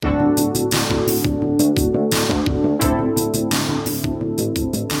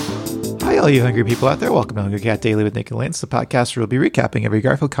all you hungry people out there. Welcome to Hungry Cat Daily with Nick and Lance, the podcast where we'll be recapping every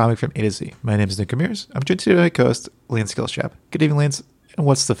Garfield comic from A to Z. My name is Nick Ramirez. I'm joined today by my co-host, Lance Gilstrap. Good evening, Lance. And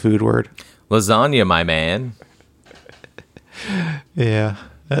what's the food word? Lasagna, my man. Yeah,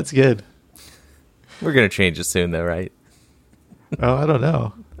 that's good. We're going to change it soon, though, right? Oh, I don't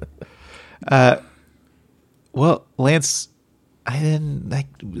know. Well, Lance, I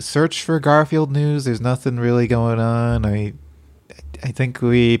didn't search for Garfield news. There's nothing really going on. I think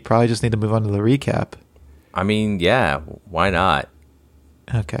we probably just need to move on to the recap. I mean, yeah, why not?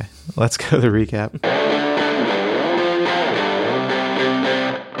 Okay, let's go to the recap.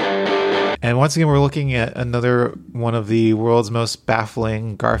 And once again, we're looking at another one of the world's most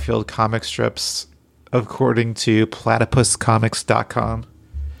baffling Garfield comic strips, according to platypuscomics.com.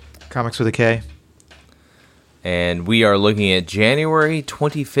 Comics with a K. And we are looking at January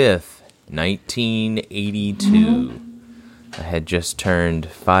 25th, 1982. I had just turned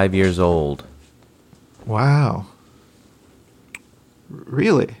 5 years old. Wow.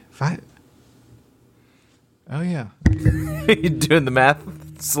 Really? 5? Oh, yeah. You doing the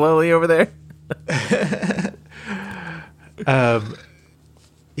math slowly over there?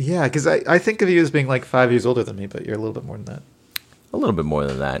 Yeah, because I think of you as being like 5 years older than me, but you're a little bit more than that. A little bit more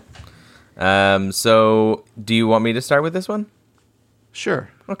than that. So, do you want me to start with this one? Sure.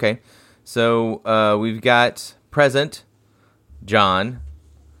 Okay. So, we've got present John,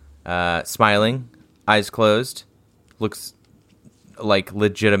 smiling, eyes closed, looks like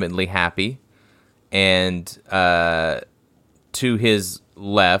legitimately happy. And to his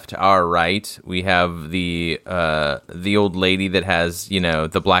left, our right, we have the old lady that has, you know,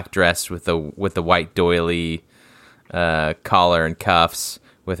 the black dress with the white doily collar and cuffs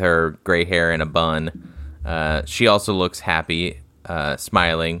with her gray hair in a bun. She also looks happy,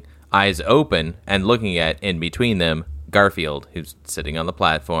 smiling, eyes open, and looking at, in between them, Garfield, who's sitting on the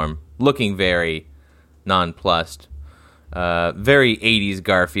platform, looking very nonplussed. Very 80s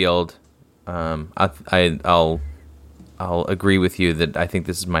Garfield. I'll agree with you that I think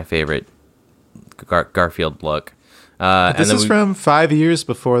this is my favorite Garfield look. This is from 5 years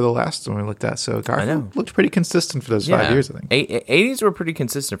before the last one we looked at, so Garfield looked pretty consistent for those 5 years, I think. 80s were pretty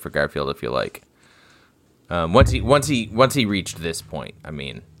consistent for Garfield, I feel like. Once he reached this point, I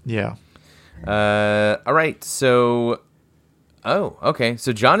mean. Yeah. All right, so... Oh, okay.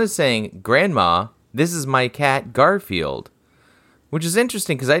 So John is saying, Grandma, this is my cat, Garfield. Which is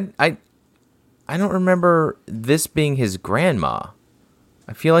interesting, because I don't remember this being his grandma.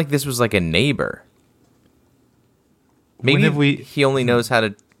 I feel like this was like a neighbor. Maybe he only knows how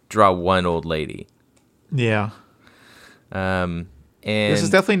to draw one old lady. Yeah. And this is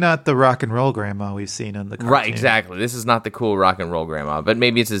definitely not the rock and roll grandma we've seen in the cartoon. Right, exactly. This is not the cool rock and roll grandma, but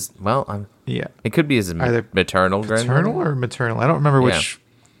maybe it's his. Well, yeah, it could be his maternal grandma. Paternal or maternal? I don't remember which.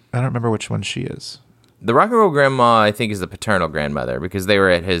 I don't remember which one she is. The rock and roll grandma, I think, is the paternal grandmother because they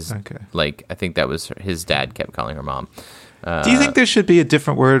were at his. Okay. Like, I think that was his dad kept calling her mom. Do you think there should be a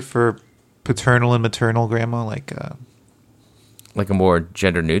different word for paternal and maternal grandma, like a more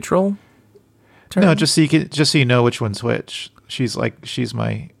gender neutral term? No, just so you know which one's which. She's my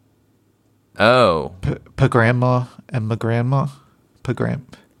grandma and my grandma.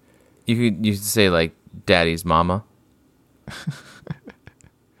 You could say like daddy's mama.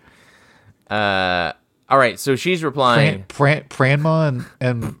 All right, so she's replying. Pranma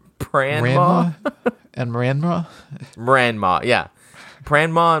and Pranma and Ranma. Ranma, yeah.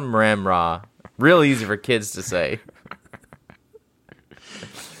 Pranma and Ranma. Real easy for kids to say.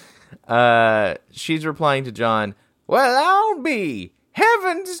 She's replying to John. Well, I'll be.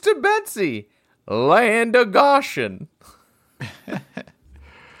 Heavens to Betsy. Land of Goshen.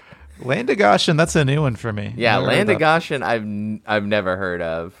 Land of Goshen, that's a new one for me. Yeah, Land of Goshen I've never heard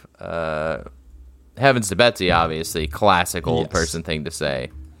of. Heavens to Betsy, obviously. Classic old person thing to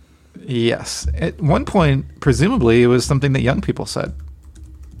say. Yes. At one point, presumably, it was something that young people said.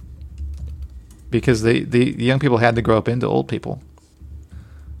 Because the young people had to grow up into old people.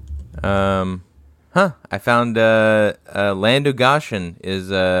 I found Land of Goshen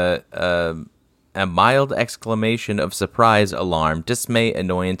is a mild exclamation of surprise, alarm, dismay,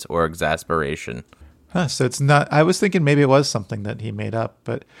 annoyance, or exasperation. Huh, so it's not. I was thinking maybe it was something that he made up,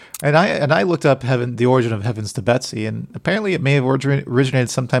 but I looked up the origin of Heavens to Betsy, and apparently it may have originated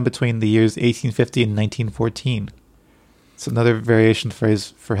sometime between the years 1850 and 1914. It's another variation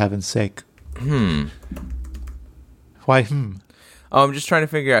phrase for heaven's sake. Why? Oh, I'm just trying to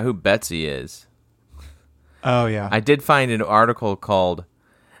figure out who Betsy is. Oh, yeah. I did find an article called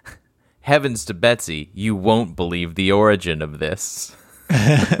Heavens to Betsy, you won't believe the origin of this.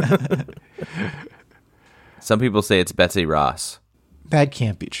 Some people say it's Betsy Ross. That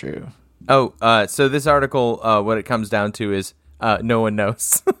can't be true. So this article, what it comes down to is no one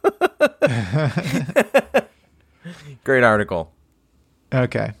knows. Great article.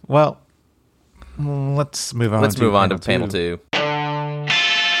 Okay. Well, let's move on. Let's move on to panel 2.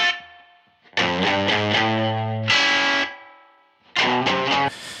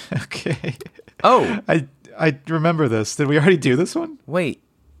 Okay. Oh, I remember this. Did we already do this one? wait.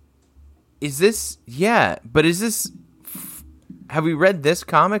 Is this? Yeah, but is this? Have we read this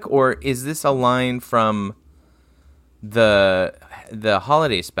comic, or is this a line from the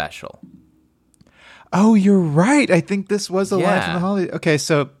holiday special? Oh, you're right. I think this was a line Yeah. from the holiday. Okay,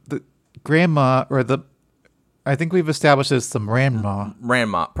 so the grandma I think we've established this the grandma.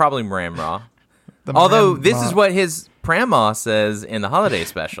 Probably Ramra. The Although grandma. this is what his Prama says in the holiday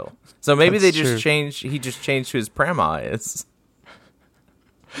special. So maybe That's they just true. changed. He just changed who his Prama is.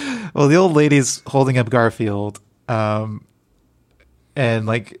 Well, the old lady's holding up Garfield, and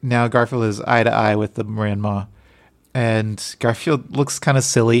like now Garfield is eye to eye with the grandma, and Garfield looks kind of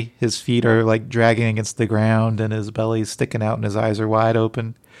silly. His feet are like dragging against the ground, and his belly's sticking out, and his eyes are wide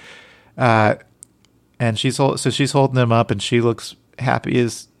open. And she's holding him up, and she looks happy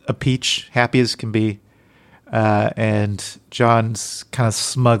as a peach, happy as can be. And John's kind of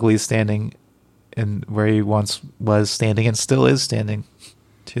smugly standing in where he once was standing, and still is standing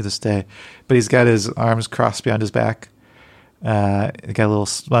to this day. But he's got his arms crossed behind his back. He got a little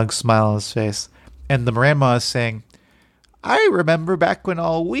smug smile on his face. And the grandma is saying, "I remember back when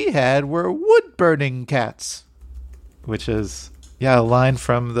all we had were wood-burning cats." Which is, a line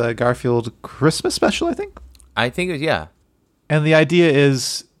from the Garfield Christmas special, I think. I think it was, yeah. And the idea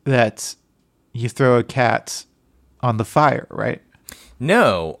is that you throw a cat on the fire, right?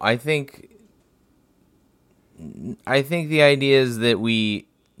 No, I think the idea is that we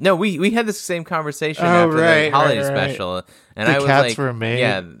had the same conversation after the holiday special, and The I was cats like, were made,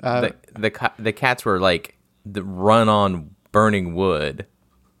 yeah, the cats were like run on burning wood,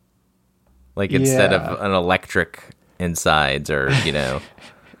 like instead of an electric insides, or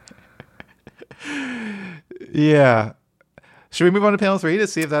Yeah. Should we move on to panel 3 to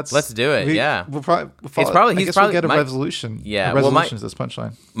see if that's? Let's do it. Yeah. We'll probably. He's probably we'll get a resolution. Yeah. A resolution to this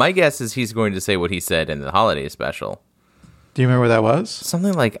punchline. My guess is he's going to say what he said in the holiday special. Do you remember what that was?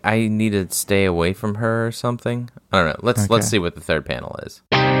 Something like, "I need to stay away from her" or something. I don't know. Let's see what the third panel is.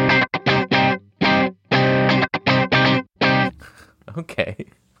 Okay.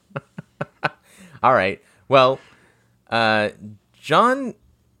 All right. Well, John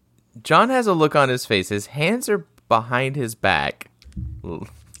has a look on his face. His hands are behind his back.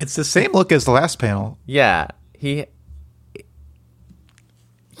 It's the same look as the last panel. Yeah. He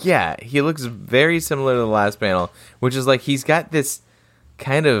looks very similar to the last panel, which is like he's got this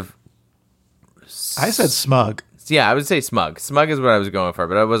kind of... I said smug. Yeah, I would say smug. Smug is what I was going for,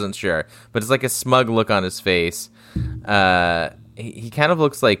 but I wasn't sure. But it's like a smug look on his face. He kind of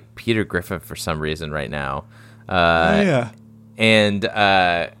looks like Peter Griffin for some reason right now. Yeah. And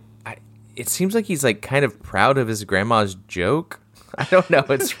it seems like he's like kind of proud of his grandma's joke. I don't know.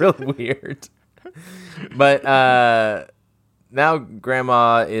 It's really weird. But now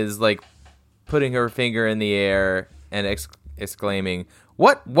grandma is like putting her finger in the air and exclaiming,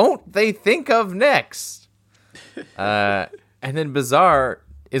 "What won't they think of next?" And then bizarre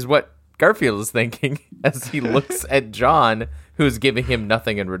is what Garfield is thinking as he looks at John, who's giving him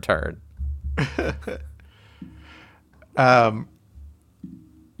nothing in return.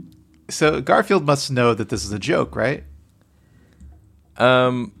 So Garfield must know that this is a joke, right?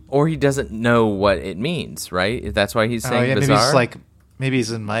 Or he doesn't know what it means, right? That's why he's saying bizarre. Maybe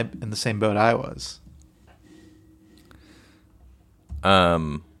he's in the same boat I was.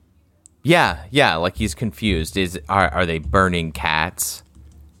 Yeah, like he's confused. Are they burning cats?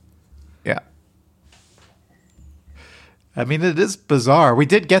 Yeah. I mean, it is bizarre. We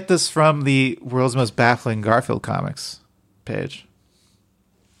did get this from the World's Most Baffling Garfield Comics page.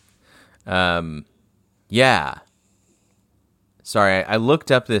 Yeah. Sorry, I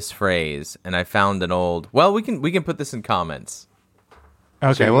looked up this phrase and I found an old. Well, we can put this in comments.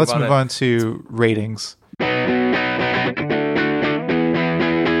 Okay, well, let's move on to ratings. I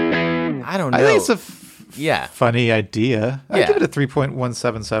don't know. I think it's a yeah, funny idea. I Yeah. give it a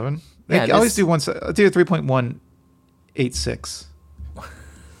 3.177. Yeah, I always do 3.186.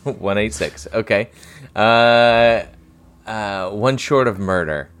 186. Okay. One short of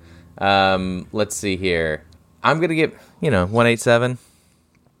murder. Let's see here. I'm gonna give 187.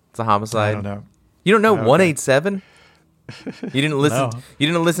 It's a homicide. I don't know. You don't know Okay. 187? You didn't listen. No. You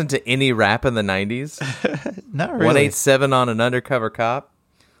didn't listen to any rap in the 90s. Not really. 187 on an undercover cop.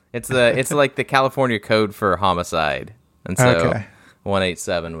 It's like the California code for homicide, and so Okay.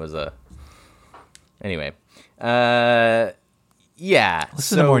 187 was a Anyway, yeah.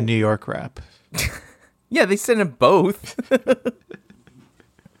 Listen to more New York rap. Yeah, they sent him both.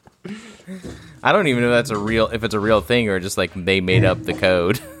 I don't even know if it's a real thing or just like they made up the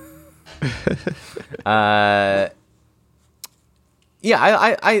code.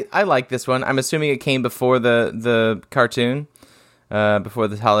 Yeah, I like this one. I'm assuming it came before the cartoon, before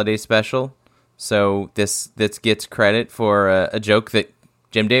the holiday special. So this gets credit for a joke that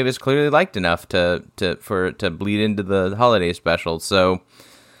Jim Davis clearly liked enough to bleed into the holiday special. So,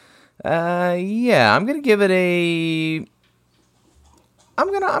 yeah, I'm gonna give it a.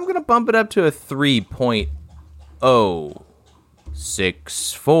 I'm gonna bump it up to a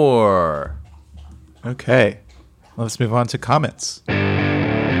 3.064. Okay, let's move on to comments.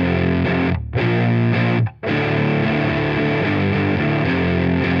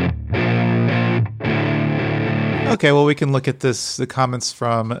 Okay, well, we can look at the comments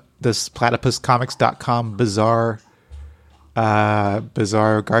from this platypuscomics.com bizarre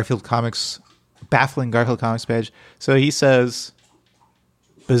Garfield Comics, baffling Garfield Comics page. So he says,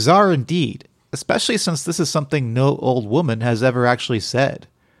 bizarre indeed, especially since this is something no old woman has ever actually said.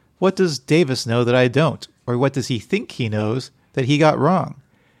 What does Davis know that I don't? Or what does he think he knows that he got wrong?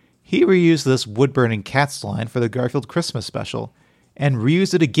 He reused this wood-burning cats line for the Garfield Christmas special, and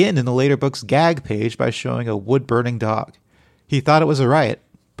reused it again in the later book's gag page by showing a wood-burning dog. He thought it was a riot,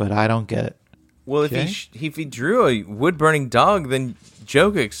 but I don't get it. Well, Okay. if he drew a wood-burning dog, then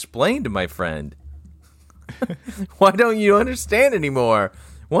Joker explained to my friend. Why don't you understand anymore?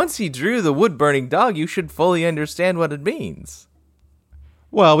 Once he drew the wood-burning dog, you should fully understand what it means.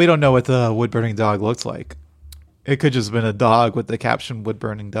 Well, we don't know what the wood-burning dog looked like. It could just have been a dog with the caption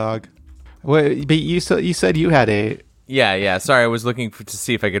wood-burning dog. Wait, but you said you had a... Yeah. Sorry, I was looking to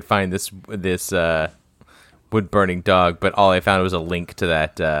see if I could find this wood-burning dog, but all I found was a link to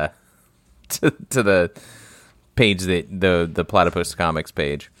that to the page, the Platypus Comics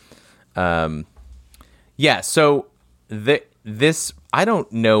page. Yeah. So this I don't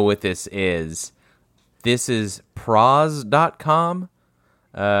know what this is. This is proz.com.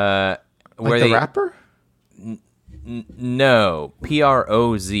 Where the rapper? No,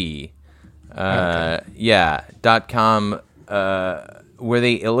 PROZ. Okay. Yeah, .com, where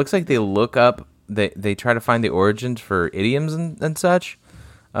it looks like they look up, they try to find the origins for idioms and such,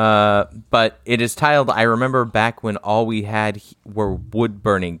 but it is titled, I remember back when all we had were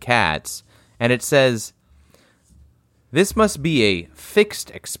wood-burning cats, and it says, this must be a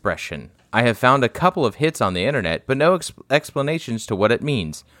fixed expression. I have found a couple of hits on the internet, but no explanations to what it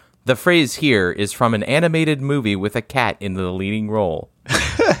means. The phrase here is from an animated movie with a cat in the leading role.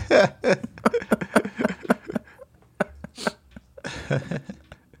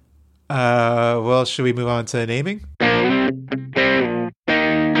 Well, should we move on to naming?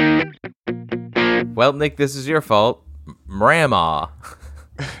 Well, Nick, this is your fault. Mrama.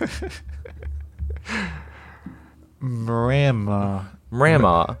 Mrama.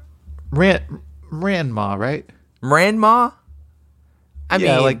 Mrama. Ranma, right? Mranma? I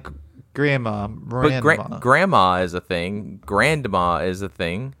mean, like grandma. but Ranma. grandma is a thing. Grandma is a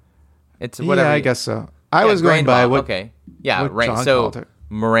thing. It's whatever. Yeah, I guess so. I was going by what... Okay. Yeah, what right. John So, called her.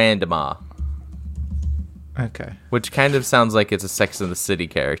 Mirandama, Okay. which kind of sounds like it's a Sex and the City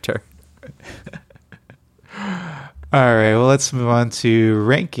character. All right, well, let's move on to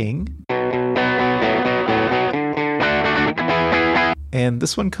ranking. And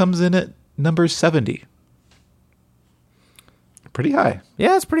this one comes in at number 70. Pretty high.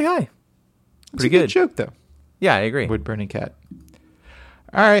 Yeah, it's pretty high. It's Pretty a good good. joke, though. Yeah, I agree. Wood burning cat.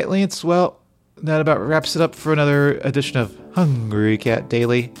 All right, Lance. Well, that about wraps it up for another edition of Hungry Cat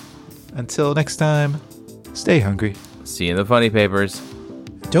Daily. Until next time, stay hungry. See you in the funny papers.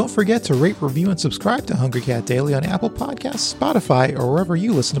 Don't forget to rate, review, and subscribe to Hungry Cat Daily on Apple Podcasts, Spotify, or wherever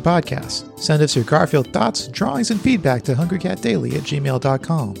you listen to podcasts. Send us your Garfield thoughts, drawings, and feedback to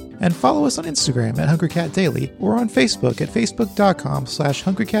hungrycatdaily@gmail.com. And follow us on Instagram at hungrycatdaily or on Facebook at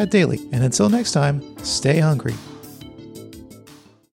facebook.com/hungrycatdaily. And until next time, stay hungry.